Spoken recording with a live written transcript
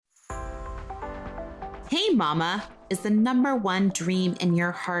Hey mama, is the number one dream in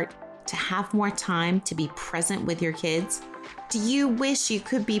your heart to have more time to be present with your kids? Do you wish you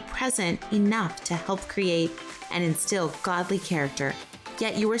could be present enough to help create and instill godly character,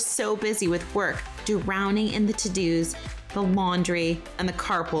 yet you are so busy with work, drowning in the to-dos, the laundry, and the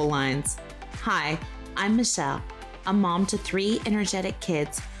carpool lines? Hi, I'm Michelle, a mom to 3 energetic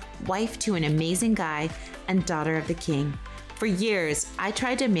kids, wife to an amazing guy, and daughter of the king. For years, I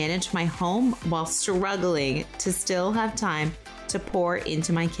tried to manage my home while struggling to still have time to pour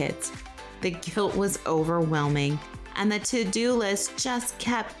into my kids. The guilt was overwhelming, and the to-do list just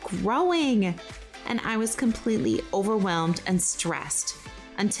kept growing. And I was completely overwhelmed and stressed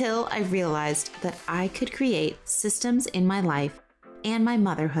until I realized that I could create systems in my life and my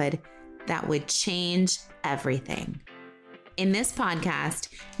motherhood that would change everything. In this podcast,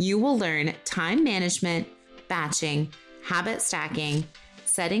 you will learn time management, batching, habit stacking,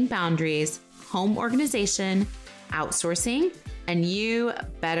 setting boundaries, home organization, outsourcing, and you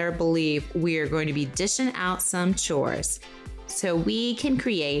better believe we are going to be dishing out some chores so we can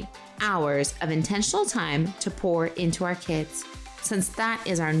create hours of intentional time to pour into our kids, since that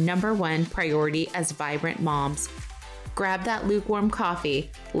is our number one priority as vibrant moms. Grab that lukewarm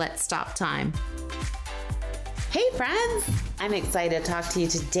coffee. Let's stop time. Hey friends, I'm excited to talk to you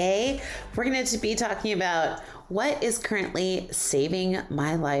today. We're going to be talking about what is currently saving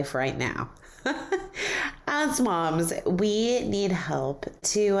my life right now. As moms, we need help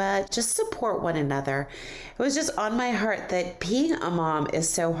to just support one another. It was just on my heart that being a mom is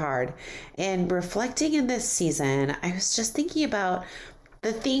so hard. And reflecting in this season, I was just thinking about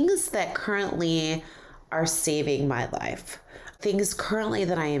the things that currently are saving my life. Things currently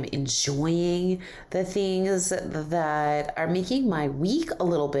that I am enjoying, the things that are making my week a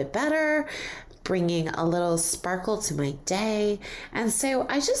little bit better, bringing a little sparkle to my day. And so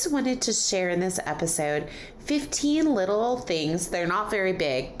I just wanted to share in this episode 15 little things. They're not very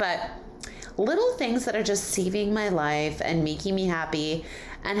big, but little things that are just saving my life and making me happy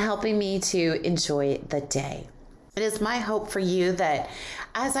and helping me to enjoy the day. It is my hope for you that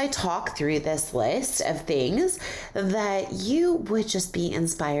as I talk through this list of things, that you would just be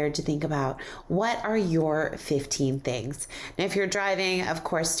inspired to think about what are your 15 things. Now, if you're driving, of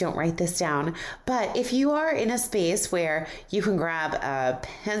course, don't write this down. But if you are in a space where you can grab a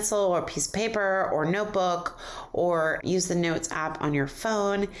pencil or piece of paper or notebook or use the notes app on your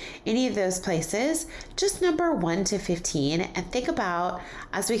phone, any of those places, just number 1 to 15 and think about,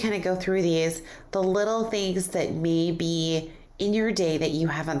 as we kind of go through these, the little things that may be in your day that you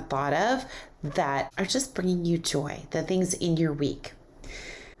haven't thought of that are just bringing you joy, the things in your week.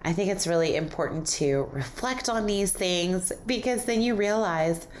 I think it's really important to reflect on these things because then you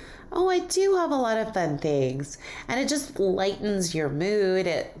realize, oh, I do have a lot of fun things. And it just lightens your mood,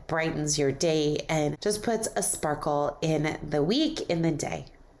 it brightens your day, and just puts a sparkle in the week, in the day.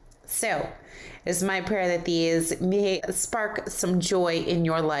 So it's my prayer that these may spark some joy in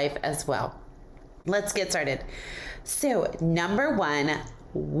your life as well. Let's get started. So number 1,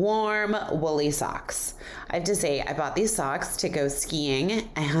 warm woolly socks. I have to say, I bought these socks to go skiing,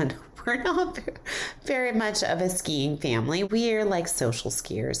 and we're not very much of a skiing family. We are like social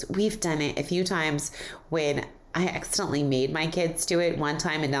skiers. We've done it a few times when I accidentally made my kids do it one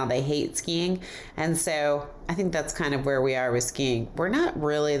time and now they hate skiing. And so I think that's kind of where we are with skiing. We're not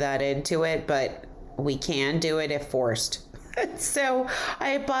really that into it, but we can do it if forced. So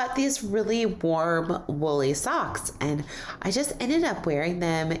I bought these really warm woolly socks and I just ended up wearing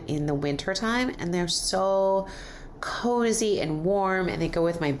them in the winter time, and they're so cozy and warm, and they go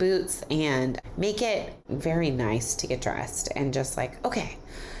with my boots and make it very nice to get dressed and just like, okay,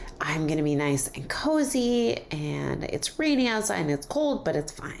 I'm going to be nice and cozy, and it's raining outside and it's cold, but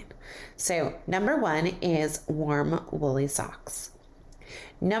it's fine. So number 1 is warm woolly socks.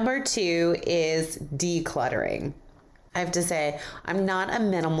 Number 2 is decluttering. I have to say, I'm not a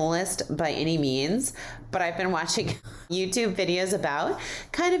minimalist by any means, but I've been watching YouTube videos about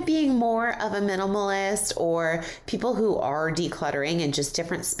kind of being more of a minimalist, or people who are decluttering, and just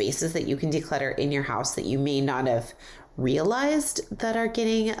different spaces that you can declutter in your house that you may not have realized that are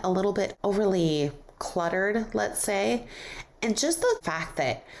getting a little bit overly cluttered, let's say. And just the fact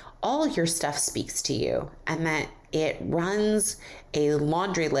that all your stuff speaks to you, and that it runs a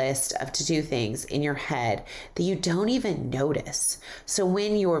laundry list of to-do things in your head that you don't even notice. So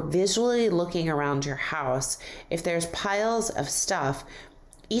when you're visually looking around your house, if there's piles of stuff,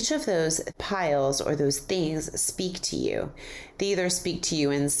 each of those piles or those things speak to you. They either speak to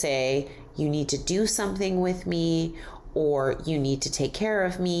you and say, you need to do something with me, or you need to take care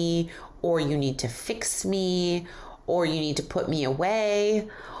of me, or you need to fix me, or you need to put me away,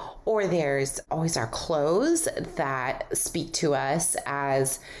 Or there's always our clothes that speak to us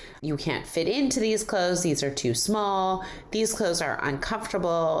as you can't fit into these clothes. These are too small. These clothes are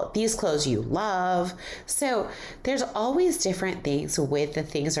uncomfortable. These clothes you love. So there's always different things with the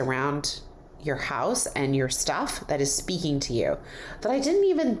things around your house and your stuff that is speaking to you. That I didn't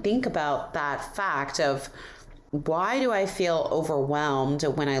even think about that fact of, why do I feel overwhelmed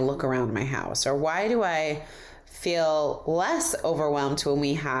when I look around my house? Or why do I feel less overwhelmed when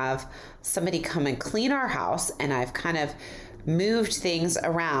we have somebody come and clean our house and I've kind of moved things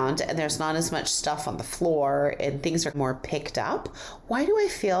around and there's not as much stuff on the floor and things are more picked up? Why do I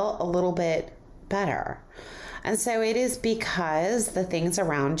feel a little bit better? And so it is because the things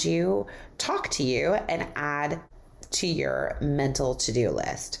around you talk to you and add to your mental to-do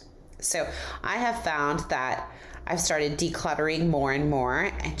list. So I have found that I've started decluttering more and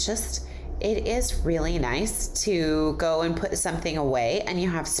more, and just, it is really nice to go and put something away and you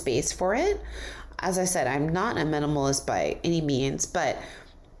have space for it. As I said, I'm not a minimalist by any means, but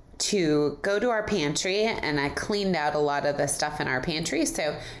to go to our pantry, and I cleaned out a lot of the stuff in our pantry.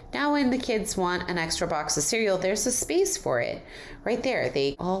 So now when the kids want an extra box of cereal, there's a space for it right there.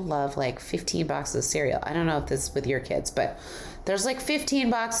 They all love like 15 boxes of cereal. I don't know if this is with your kids, but there's like 15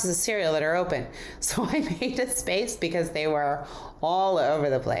 boxes of cereal that are open. So I made a space because they were all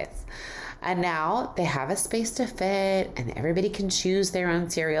over the place. And now they have a space to fit and everybody can choose their own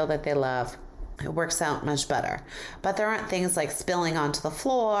cereal that they love. It works out much better. But there aren't things like spilling onto the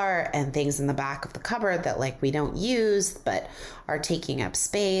floor and things in the back of the cupboard that like we don't use but are taking up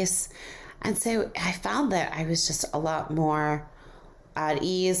space. And so I found that I was just a lot more at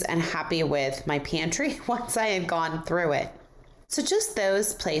ease and happy with my pantry once I had gone through it. So just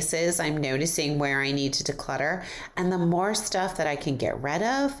those places I'm noticing where I need to declutter, and the more stuff that I can get rid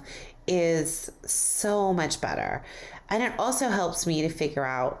of is so much better. And it also helps me to figure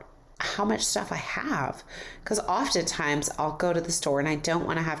out how much stuff I have, because oftentimes I'll go to the store and I don't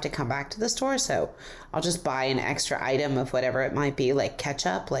want to have to come back to the store, so I'll just buy an extra item of whatever it might be, like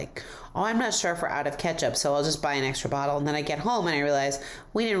ketchup. Like, oh, I'm not sure if we're out of ketchup, so I'll just buy an extra bottle. And then I get home and I realize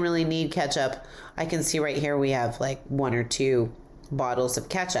we didn't really need ketchup. I can see right here we have like 1 or 2 bottles of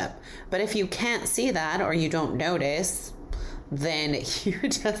ketchup. But if you can't see that or you don't notice, then you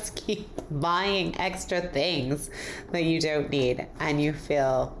just keep buying extra things that you don't need and you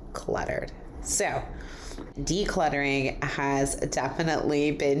feel cluttered. So decluttering has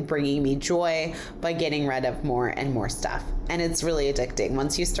definitely been bringing me joy by getting rid of more and more stuff. And it's really addicting.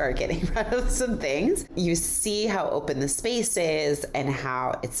 Once you start getting rid of some things, you see how open the space is and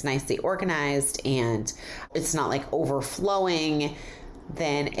how it's nicely organized and it's not like overflowing,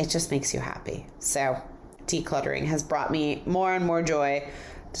 then it just makes you happy. So decluttering has brought me more and more joy,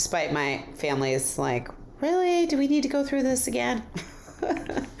 despite my family's like, really? Do we need to go through this again?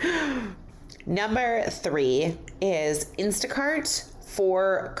 Number 3 is Instacart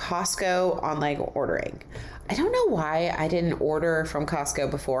for Costco online ordering. I don't know why I didn't order from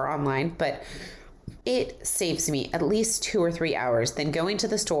Costco before online, but it saves me at least 2 or 3 hours than going to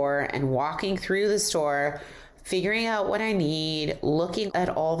the store and walking through the store, figuring out what I need, looking at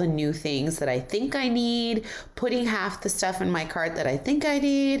all the new things that I think I need, putting half the stuff in my cart that I think I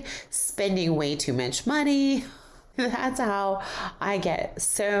need, spending way too much money. That's how I get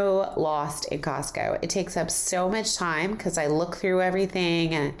so lost in Costco. It takes up so much time because I look through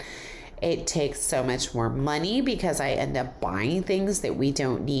everything, and it takes so much more money because I end up buying things that we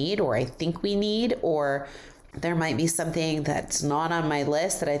don't need or I think we need, or there might be something that's not on my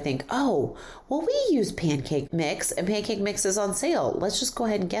list that I think, oh, well, we use pancake mix and pancake mix is on sale. Let's just go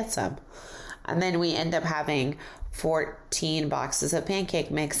ahead and get some. And then we end up having 14 boxes of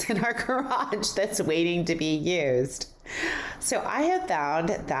pancake mix in our garage that's waiting to be used. So I have found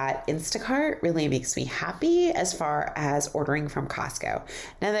that Instacart really makes me happy as far as ordering from Costco.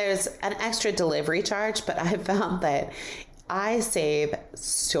 Now there's an extra delivery charge, but I've found that I save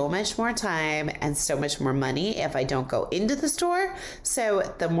so much more time and so much more money if I don't go into the store. So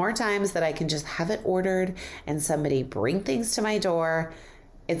the more times that I can just have it ordered and somebody bring things to my door,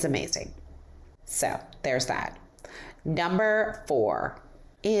 it's amazing. So there's that. Number 4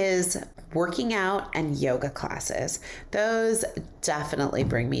 is working out and yoga classes. Those definitely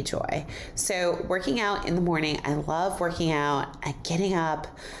bring me joy. So working out in the morning, I love working out and getting up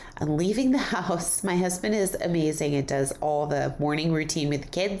and leaving the house. My husband is amazing. It does all the morning routine with the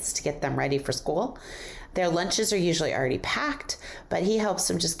kids to get them ready for school. Their lunches are usually already packed, but he helps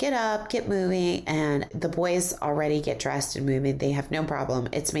them just get up, get moving, and the boys already get dressed and moving. They have no problem.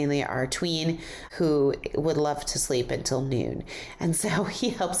 It's mainly our tween who would love to sleep until noon. And so he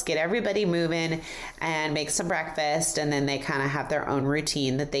helps get everybody moving and make some breakfast, and then they kind of have their own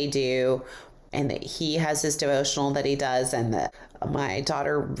routine that they do. And he has his devotional that he does, and my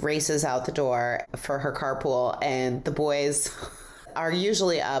daughter races out the door for her carpool, and the boys are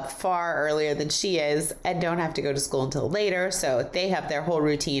usually up far earlier than she is and don't have to go to school until later. So they have their whole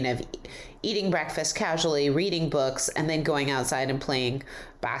routine of eating breakfast casually, reading books, and then going outside and playing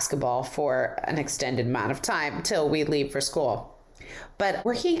basketball for an extended amount of time till we leave for school. But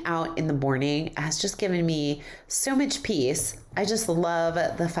working out in the morning has just given me so much peace. I just love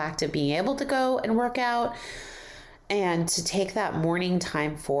the fact of being able to go and work out and to take that morning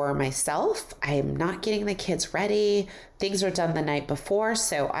time for myself. I am not getting the kids ready. Things are done the night before,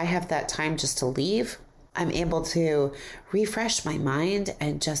 so I have that time just to leave. I'm able to refresh my mind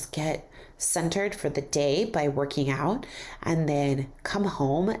and just get centered for the day by working out, and then come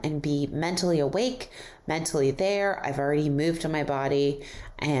home and be mentally awake, mentally there. I've already moved my body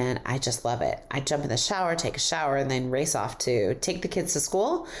and I just love it. I jump in the shower, take a shower, and then race off to take the kids to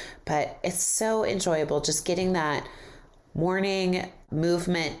school. But it's so enjoyable just getting that morning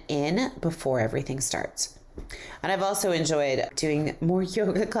movement in before everything starts. And I've also enjoyed doing more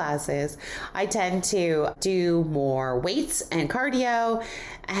yoga classes. I tend to do more weights and cardio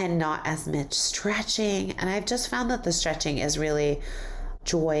and not as much stretching. And I've just found that the stretching is really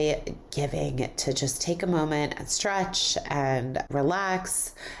joy giving, to just take a moment and stretch and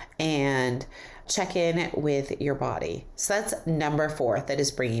relax and check in with your body. So that's number 4 that is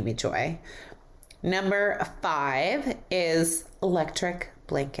bringing me joy. Number 5 is electric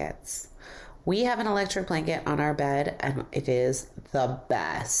blankets. We have an electric blanket on our bed, and it is the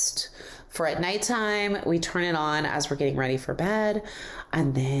best. For at nighttime, we turn it on as we're getting ready for bed,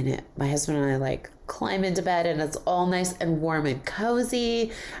 and then my husband and I climb into bed, and it's all nice and warm and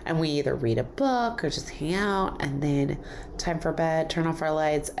cozy, and we either read a book or just hang out, and then time for bed, turn off our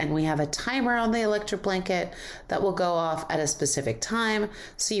lights, and we have a timer on the electric blanket that will go off at a specific time,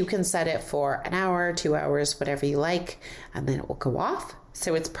 so you can set it for an hour, 2 hours, whatever you like, and then it will go off.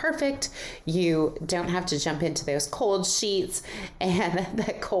 So it's perfect. You don't have to jump into those cold sheets and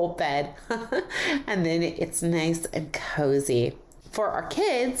that cold bed. And then it's nice and cozy. For our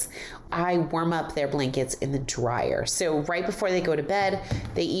kids, I warm up their blankets in the dryer. So right before they go to bed,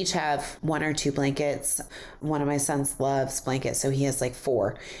 they each have 1 or 2 blankets. One of my sons loves blankets, so he has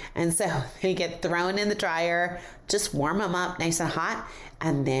 4. And so they get thrown in the dryer, just warm them up nice and hot,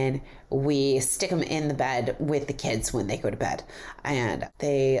 and then we stick them in the bed with the kids when they go to bed. And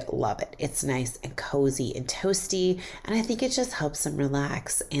they love it. It's nice and cozy and toasty. And I think it just helps them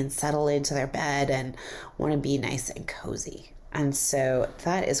relax and settle into their bed and want to be nice and cozy. And so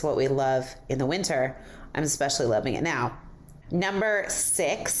that is what we love in the winter. I'm especially loving it now. Number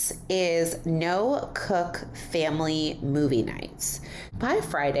 6 is no cook family movie nights. By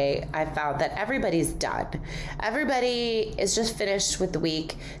Friday, I found that everybody's done. Everybody is just finished with the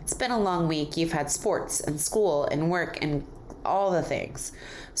week. It's been a long week. You've had sports and school and work and all the things.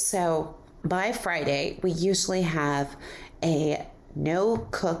 So by Friday, we usually have a no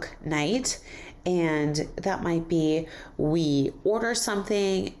cook night. And that might be we order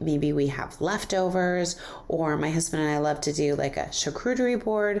something, maybe we have leftovers, or my husband and I love to do a charcuterie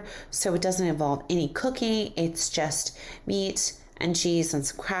board. So it doesn't involve any cooking. It's just meat and cheese and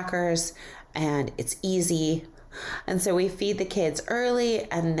some crackers, and it's easy. And so we feed the kids early,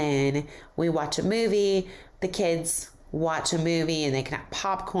 and then we watch a movie. The kids watch a movie and they can have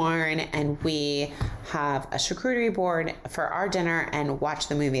popcorn, and we have a charcuterie board for our dinner and watch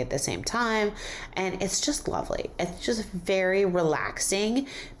the movie at the same time. And it's just lovely. It's just very relaxing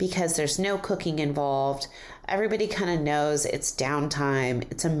because there's no cooking involved. Everybody kind of knows it's downtime.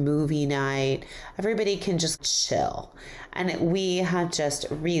 It's a movie night. Everybody can just chill. And we have just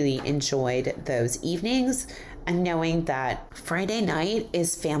really enjoyed those evenings. And knowing that Friday night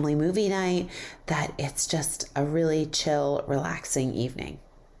is family movie night, that it's just a really chill, relaxing evening.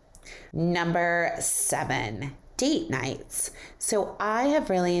 Number 7, date nights. So I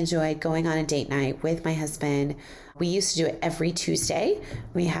have really enjoyed going on a date night with my husband. We used to do it every Tuesday.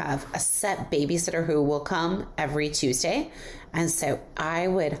 We have a set babysitter who will come every Tuesday. And so I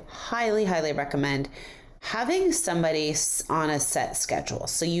would highly, highly recommend having somebody on a set schedule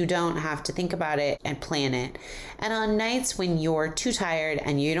so you don't have to think about it and plan it. And on nights when you're too tired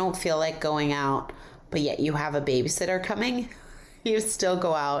and you don't feel like going out, but yet you have a babysitter coming, you still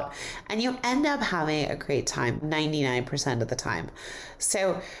go out and you end up having a great time 99% of the time.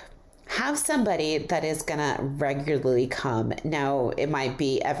 So have somebody that is going to regularly come. Now, it might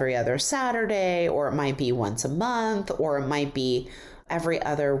be every other Saturday, or it might be once a month, or it might be every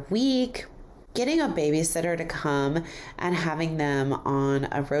other week. Getting a babysitter to come and having them on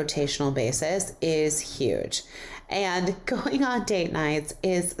a rotational basis is huge. And going on date nights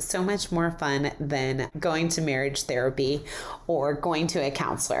is so much more fun than going to marriage therapy or going to a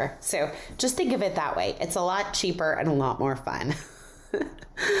counselor. So just think of it that way. It's a lot cheaper and a lot more fun.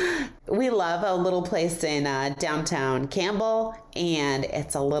 We love a little place in downtown Campbell, and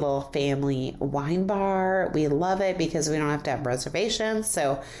it's a little family wine bar. We love it because we don't have to have reservations.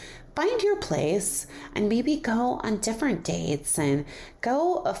 So find your place and maybe go on different dates and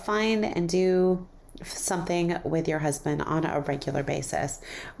go find and do something with your husband on a regular basis.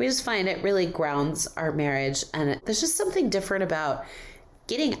 We just find it really grounds our marriage, and there's just something different about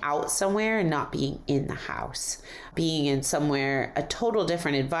getting out somewhere and not being in the house, being in somewhere, a total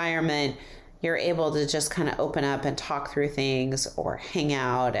different environment. You're able to just kind of open up and talk through things or hang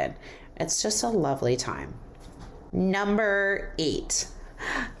out, and it's just a lovely time. Number 8.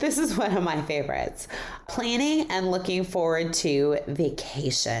 This is one of my favorites. Planning and looking forward to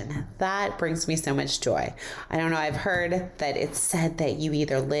vacation. That brings me so much joy. I don't know, I've heard that it's said that you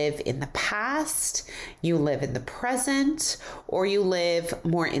either live in the past, you live in the present, or you live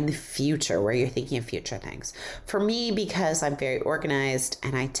more in the future where you're thinking of future things. For me, because I'm very organized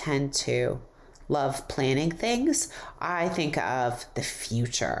and I tend to love planning things, I think of the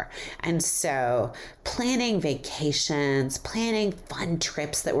future. And so planning vacations, planning fun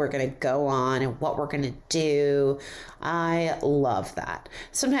trips that we're going to go on and what we're going to do, I love that.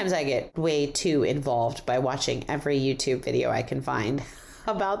 Sometimes I get way too involved by watching every YouTube video I can find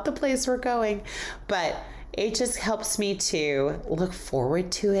about the place we're going, but it just helps me to look forward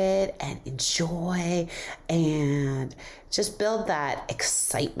to it and enjoy and just build that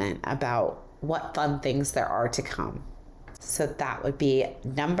excitement about what fun things there are to come. So that would be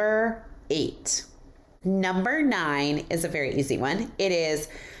number 8. Number 9 is a very easy one. It is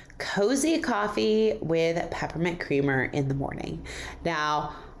cozy coffee with peppermint creamer in the morning.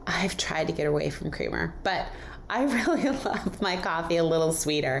 Now, I've tried to get away from creamer, but I really love my coffee a little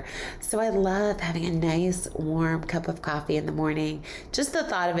sweeter. So I love having a nice warm cup of coffee in the morning. Just the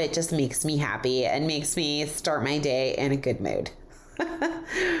thought of it just makes me happy and makes me start my day in a good mood.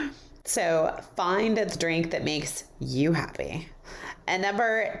 So find the drink that makes you happy. And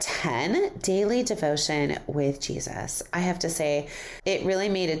number 10, daily devotion with Jesus. I have to say, it really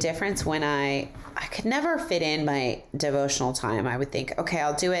made a difference when I could never fit in my devotional time. I would think, okay,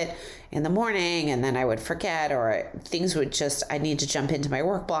 I'll do it in the morning, and then I would forget, or things would just, I need to jump into my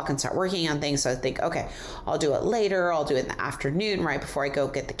work block and start working on things. So I'd think, okay, I'll do it later. I'll do it in the afternoon right before I go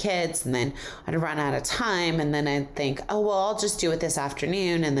get the kids. And then I'd run out of time. And then I'd think, oh, well, I'll just do it this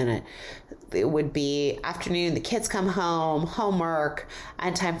afternoon. And then it would be afternoon, the kids come home, homework,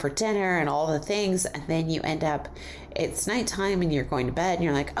 and time for dinner and all the things. And then you end up, it's nighttime and you're going to bed and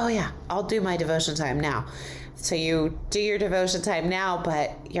you're like, oh yeah, I'll do my devotion time now. So you do your devotion time now,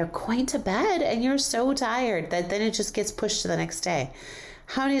 but you're going to bed and you're so tired that then it just gets pushed to the next day.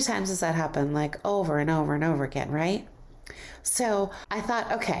 How many times does that happen? Like over and over and over again, right? So I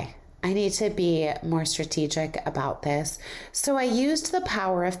thought, okay, I need to be more strategic about this. So I used the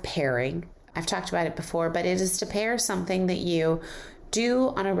power of pairing. I've talked about it before, but it is to pair something that you do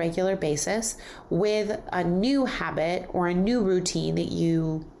on a regular basis with a new habit or a new routine that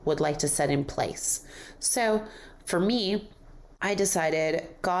you would like to set in place. So for me, I decided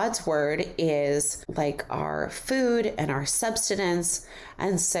God's word is like our food and our substance.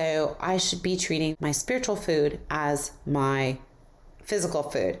 And so I should be treating my spiritual food as my physical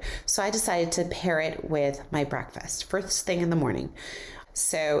food. So I decided to pair it with my breakfast first thing in the morning.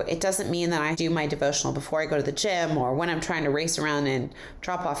 So it doesn't mean that I do my devotional before I go to the gym or when I'm trying to race around and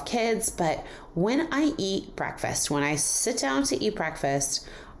drop off kids. But when I eat breakfast, when I sit down to eat breakfast,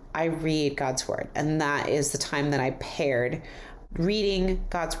 I read God's word. And that is the time that I paired reading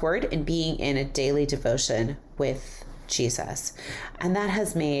God's word and being in a daily devotion with Jesus. And that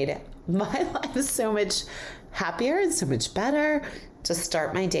has made my life so much happier and so much better to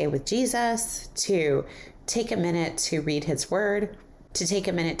start my day with Jesus, to take a minute to read his word, to take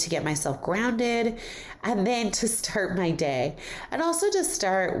a minute to get myself grounded, and then to start my day. And also to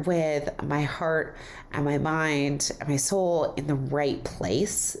start with my heart and my mind and my soul in the right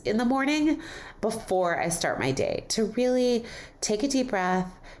place in the morning before I start my day. To really take a deep breath,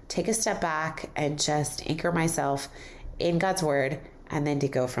 take a step back, and just anchor myself in God's word, and then to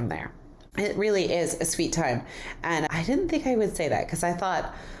go from there. It really is a sweet time. And I didn't think I would say that because I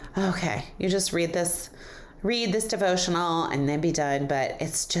thought, okay, you just read this read this devotional and then be done. But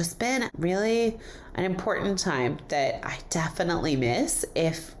it's just been really an important time that I definitely miss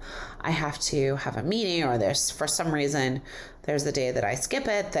if I have to have a meeting or for some reason there's a day that I skip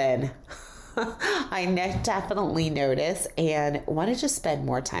it, then I definitely notice and want to just spend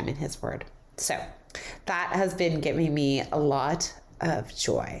more time in His Word. So that has been giving me a lot of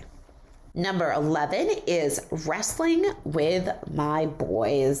joy. Number 11 is wrestling with my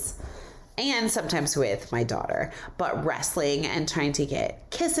boys and sometimes with my daughter. But wrestling and trying to get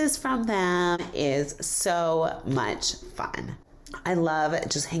kisses from them is so much fun. I love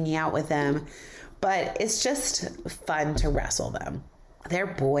just hanging out with them, but it's just fun to wrestle them. They're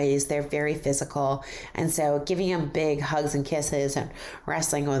boys, they're very physical, and so giving them big hugs and kisses and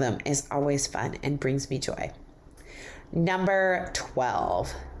wrestling with them is always fun and brings me joy. Number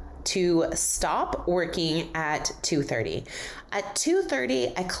 12, to stop working at 2:30. At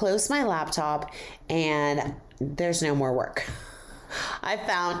 2:30, I close my laptop and there's no more work. I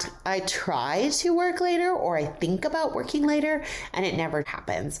found I try to work later or I think about working later and it never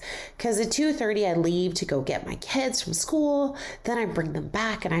happens. Because at 2:30 I leave to go get my kids from school. Then I bring them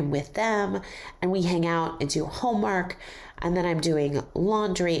back and I'm with them and we hang out and do homework. And then I'm doing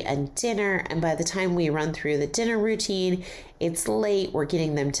laundry and dinner. And by the time we run through the dinner routine, it's late. We're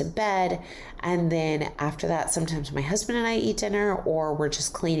getting them to bed. And then after that, sometimes my husband and I eat dinner or we're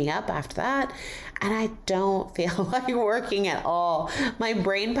just cleaning up after that. And I don't feel like working at all. My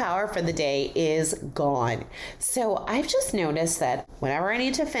brain power for the day is gone. So I've just noticed that whatever I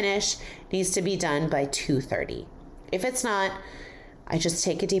need to finish needs to be done by 2:30. If it's not, I just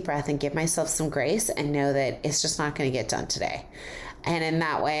take a deep breath and give myself some grace and know that it's just not going to get done today. And in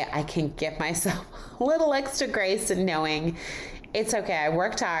that way, I can give myself a little extra grace in knowing it's okay. I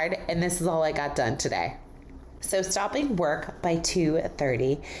worked hard and this is all I got done today. So stopping work by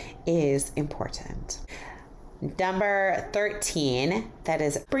 2:30 is important. Number 13, that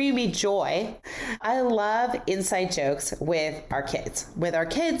is bringing me joy. I love inside jokes with our kids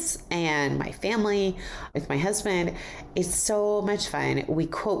and my family, with my husband. It's so much fun. We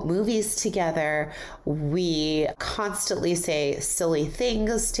quote movies together. We constantly say silly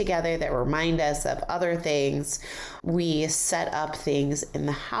things together that remind us of other things. We set up things in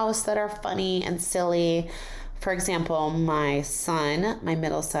the house that are funny and silly. For example, my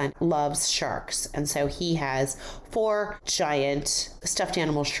middle son, loves sharks. And so he has 4 giant stuffed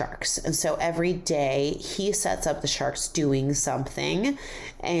animal sharks. And so every day he sets up the sharks doing something.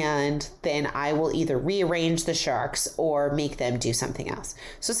 And then I will either rearrange the sharks or make them do something else.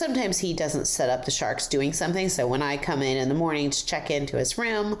 So sometimes he doesn't set up the sharks doing something. So when I come in the morning to check into his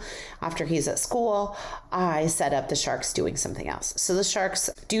room after he's at school, I set up the sharks doing something else. So the sharks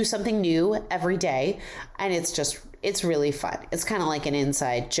do something new every day. And it's really fun. It's kind of like an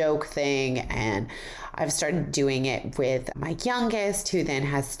inside joke thing. And I've started doing it with my youngest, who then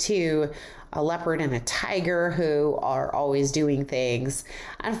has 2, a leopard and a tiger, who are always doing things.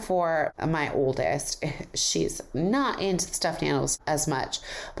 And for my oldest, she's not into stuffed animals as much,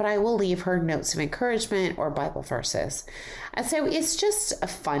 but I will leave her notes of encouragement or Bible verses. And so it's just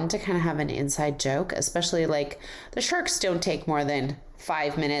fun to kind of have an inside joke, especially like the sharks don't take more than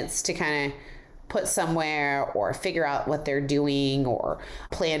 5 minutes to kind of put somewhere or figure out what they're doing or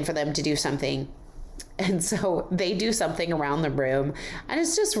plan for them to do something. And so they do something around the room and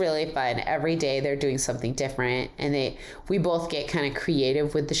it's just really fun. Every day they're doing something different and we both get kind of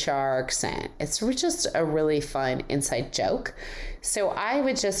creative with the sharks and it's just a really fun inside joke. So I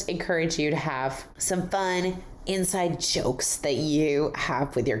would just encourage you to have some fun inside jokes that you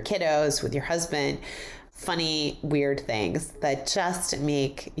have with your kiddos, with your husband, funny, weird things that just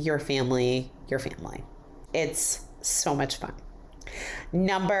make your family your family. It's so much fun.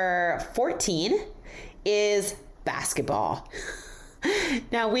 Number 14 is basketball.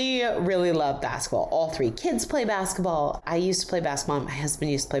 Now, we really love basketball. All 3 kids play basketball. I used to play basketball. My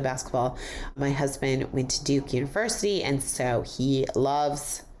husband used to play basketball. My husband went to Duke University, and so he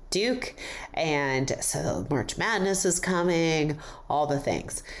loves Duke. And so March Madness is coming, all the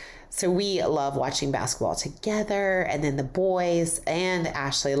things. So we love watching basketball together. And then the boys and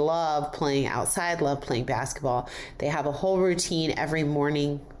Ashley love playing outside, love playing basketball. They have a whole routine every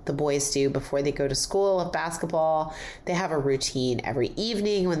morning, the boys do, before they go to school of basketball. They have a routine every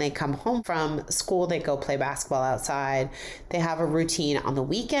evening when they come home from school, they go play basketball outside. They have a routine on the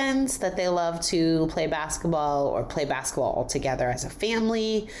weekends that they love to play basketball or play basketball all together as a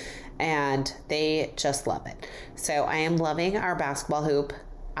family. And they just love it. So I am loving our basketball hoop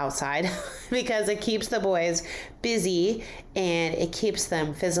outside because it keeps the boys busy and it keeps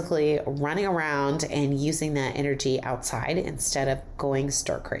them physically running around and using that energy outside instead of going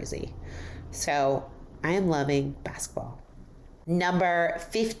stir crazy. So I am loving basketball. Number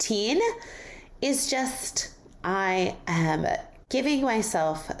 15 is just, I am giving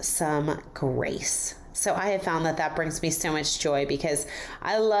myself some grace. So I have found that brings me so much joy because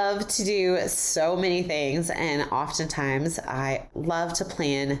I love to do so many things, and oftentimes I love to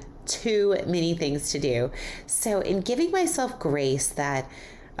plan too many things to do. So in giving myself grace that,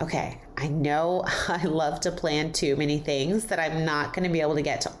 okay, I know I love to plan too many things, that I'm not going to be able to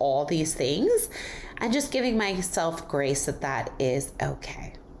get to all these things, and just giving myself grace that is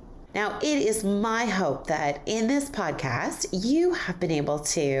okay. Now, it is my hope that in this podcast, you have been able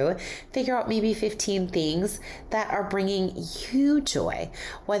to figure out maybe 15 things that are bringing you joy,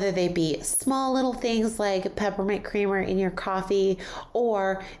 whether they be small little things like peppermint creamer in your coffee,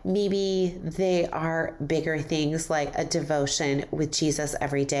 or maybe they are bigger things like a devotion with Jesus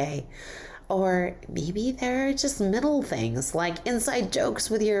every day. Or maybe they're just middle things like inside jokes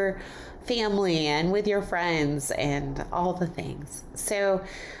with your family and with your friends and all the things. So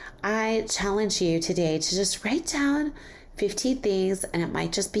I challenge you today to just write down 15 things, and it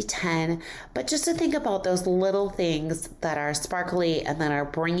might just be 10, but just to think about those little things that are sparkly and that are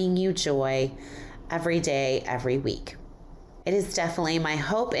bringing you joy every day, every week. It is definitely my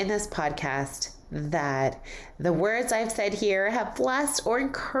hope in this podcast that the words I've said here have blessed or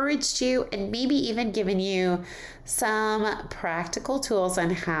encouraged you, and maybe even given you some practical tools on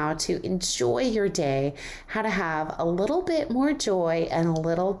how to enjoy your day, how to have a little bit more joy and a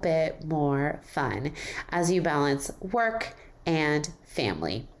little bit more fun as you balance work and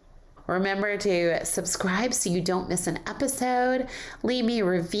family. Remember to subscribe so you don't miss an episode. Leave me a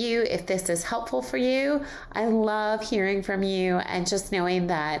review if this is helpful for you. I love hearing from you and just knowing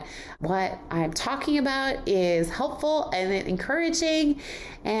that what I'm talking about is helpful and encouraging,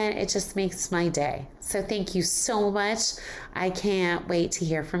 and it just makes my day. So thank you so much. I can't wait to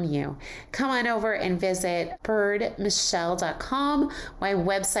hear from you. Come on over and visit birdmichelle.com. My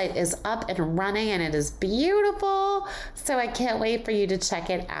website is up and running and it is beautiful. So I can't wait for you to check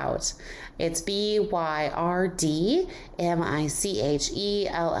it out. It's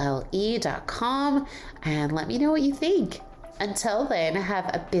BYRDMICHELLE.com, and let me know what you think. Until then, have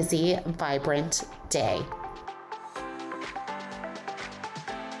a busy, vibrant day.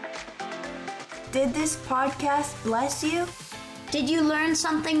 Did this podcast bless you? Did you learn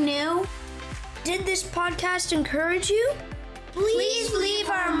something new? Did this podcast encourage you? Please leave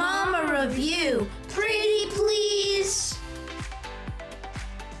our mom a review. Pretty please.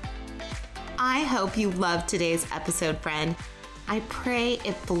 I hope you loved today's episode, friend. I pray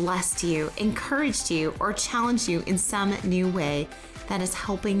it blessed you, encouraged you, or challenged you in some new way that is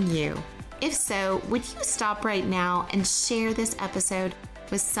helping you. If so, would you stop right now and share this episode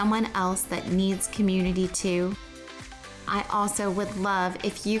with someone else that needs community too? I also would love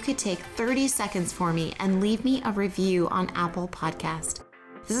if you could take 30 seconds for me and leave me a review on Apple Podcast.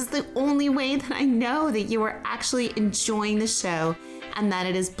 This is the only way that I know that you are actually enjoying the show and that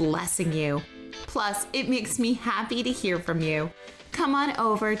it is blessing you. Plus, it makes me happy to hear from you. Come on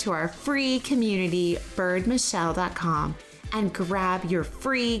over to our free community, birdmichelle.com, and grab your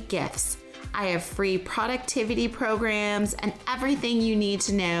free gifts. I have free productivity programs and everything you need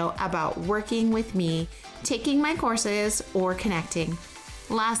to know about working with me, taking my courses, or connecting.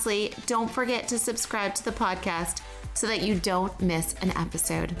 Lastly, don't forget to subscribe to the podcast so that you don't miss an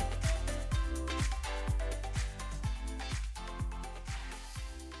episode.